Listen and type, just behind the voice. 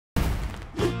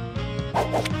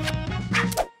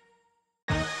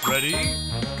Ready,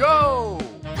 go!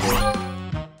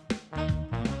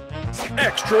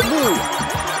 Extra move!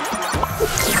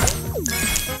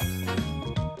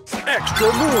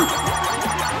 Extra move!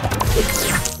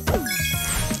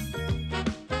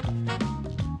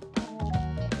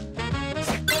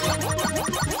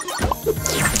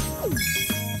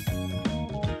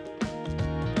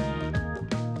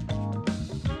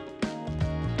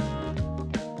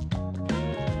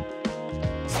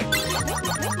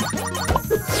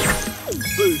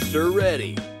 Booster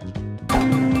ready.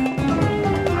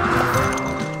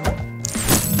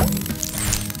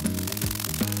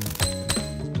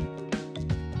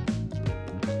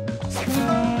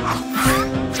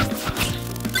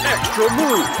 Extra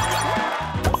move.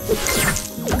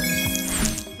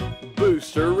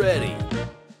 Booster ready.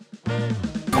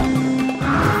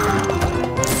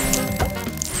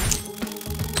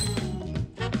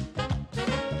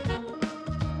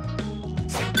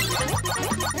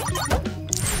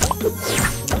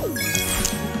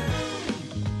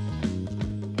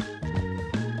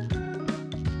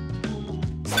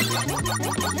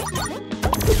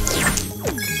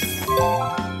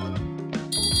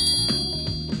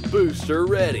 Booster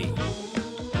ready.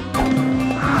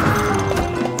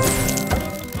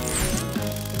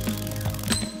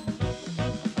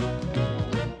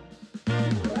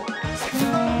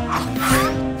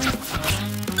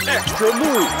 Extra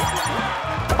move.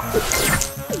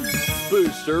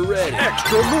 Booster ready.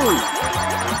 Extra move.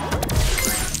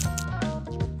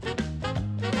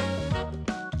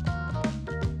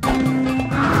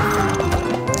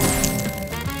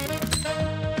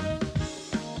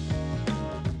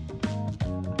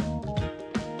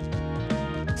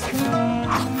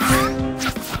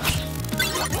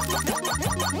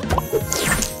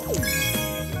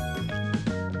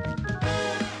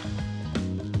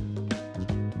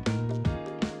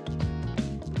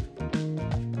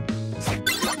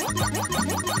 Booster ready.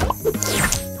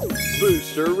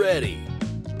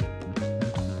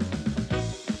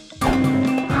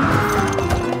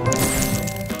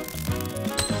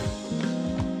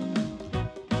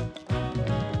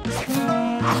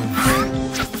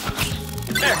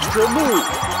 Extra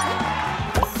move.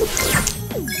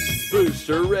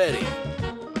 Booster ready.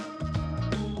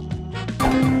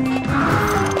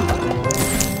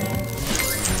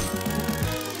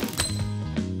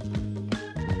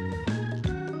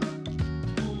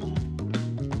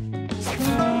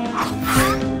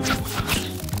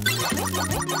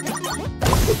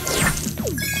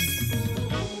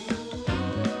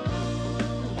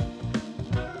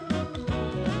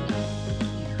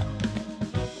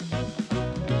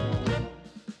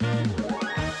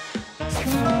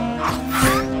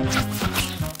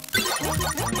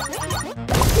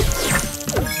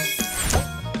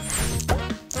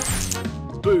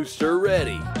 Booster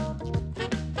ready.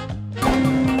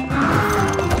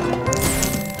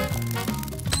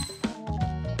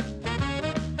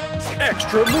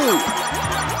 Extra move.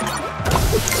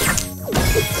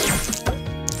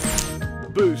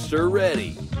 Booster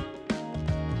ready.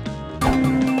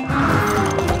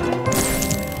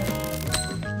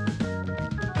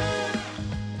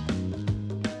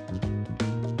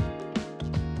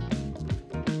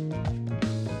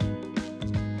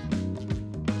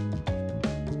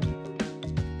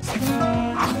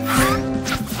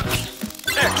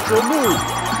 Extra move.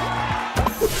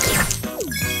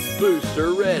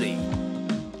 Booster ready.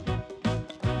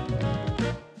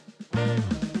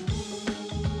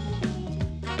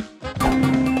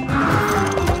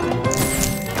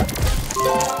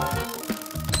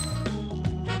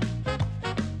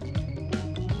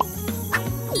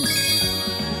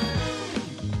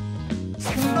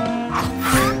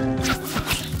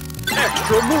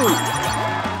 Extra move.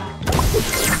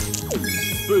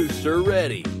 Booster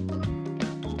ready.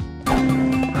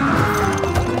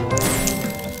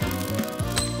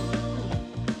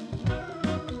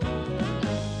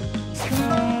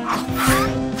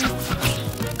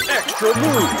 Extra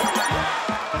move.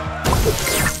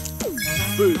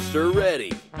 Booster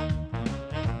ready.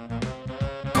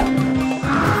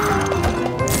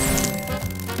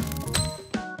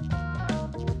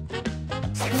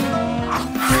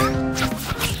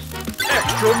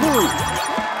 Extra move.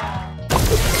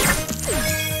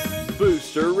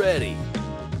 Booster ready.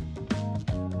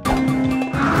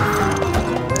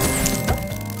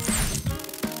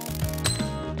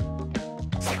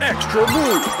 Extra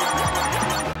move.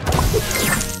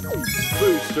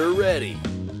 Booster ready.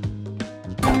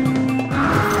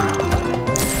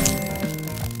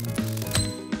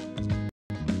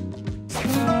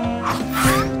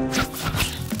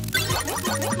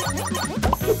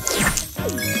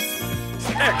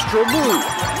 Extra move!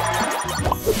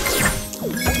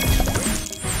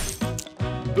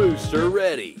 Booster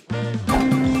ready.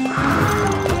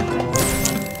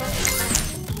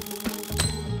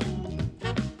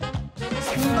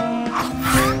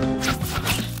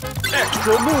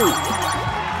 Extra move!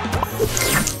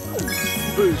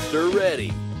 Booster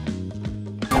ready.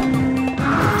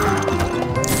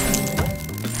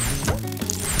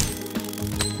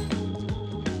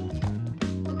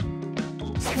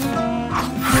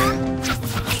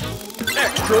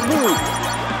 Extra move!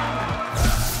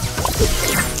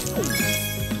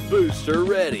 Booster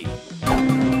ready.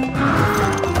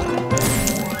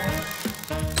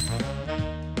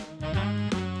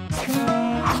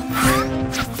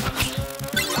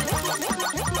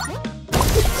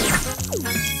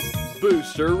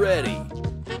 Booster ready.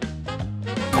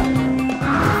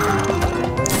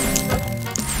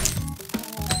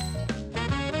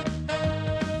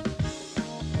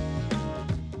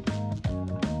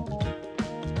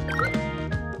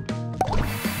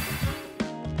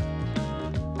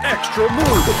 Extra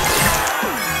move!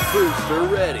 Booster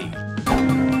ready.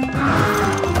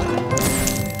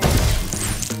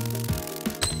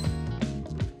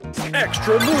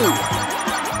 Extra move!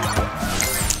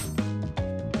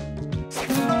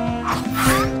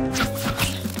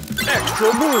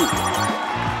 Extra move!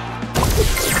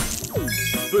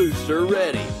 Booster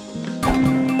ready.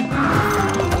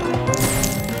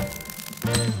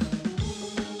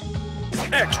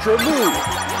 Extra move!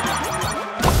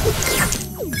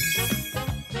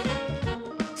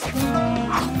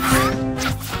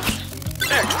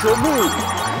 Extra move!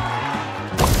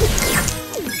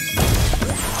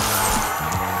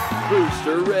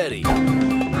 Booster ready.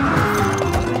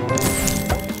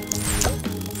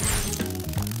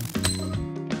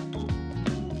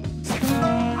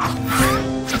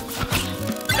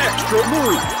 Extra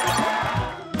move!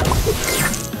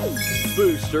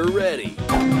 Booster ready.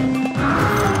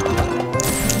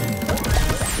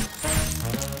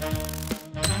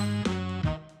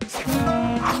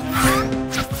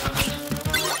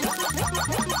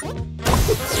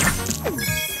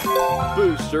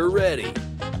 Booster ready.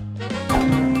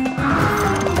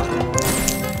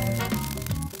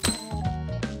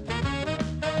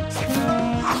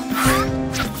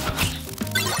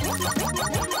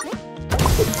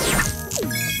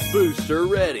 Booster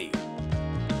ready.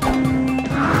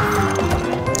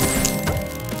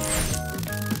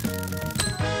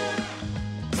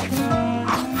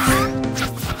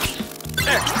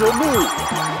 Extra move!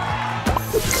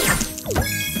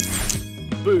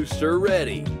 Booster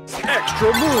ready.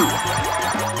 Extra move!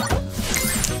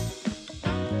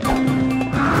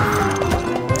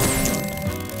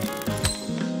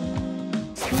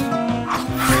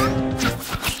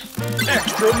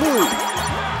 Extra move!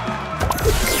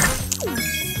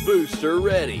 Booster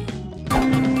ready.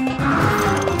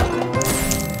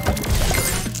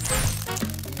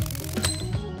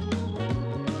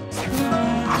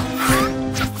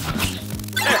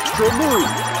 Extra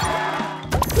move!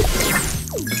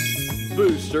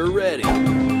 Booster ready.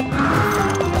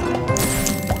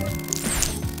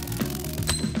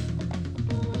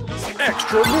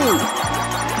 Extra move!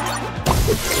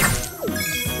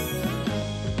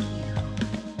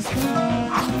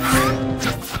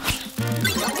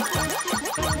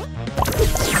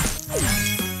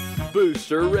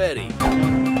 Booster ready.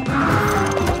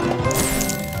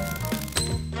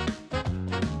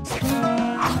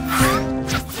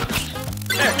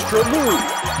 Extra move!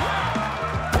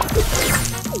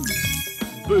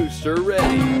 Booster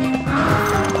ready.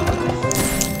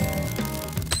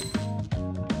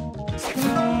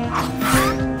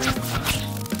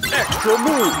 Extra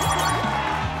move!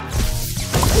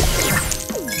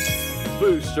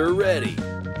 Booster ready.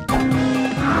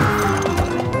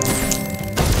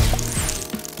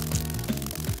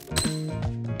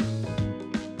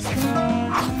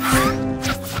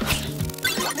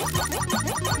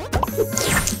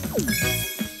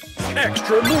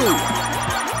 Extra move!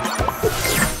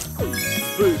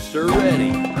 Booster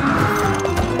ready.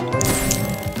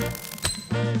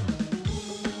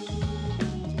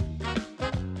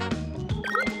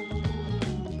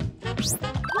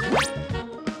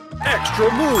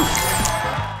 Extra move!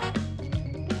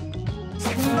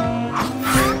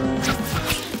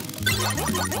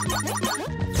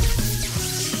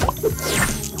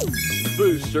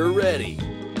 Booster ready.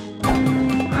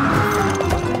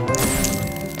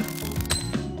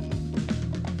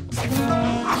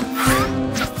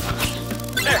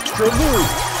 Extra move!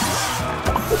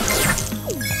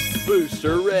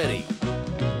 Booster ready.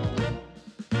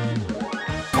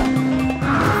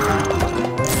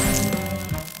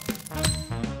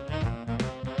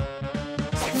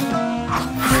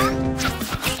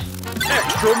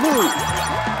 Extra move!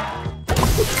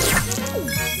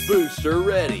 Booster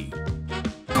ready!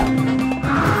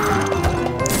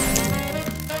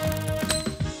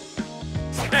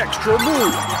 Extra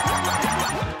move!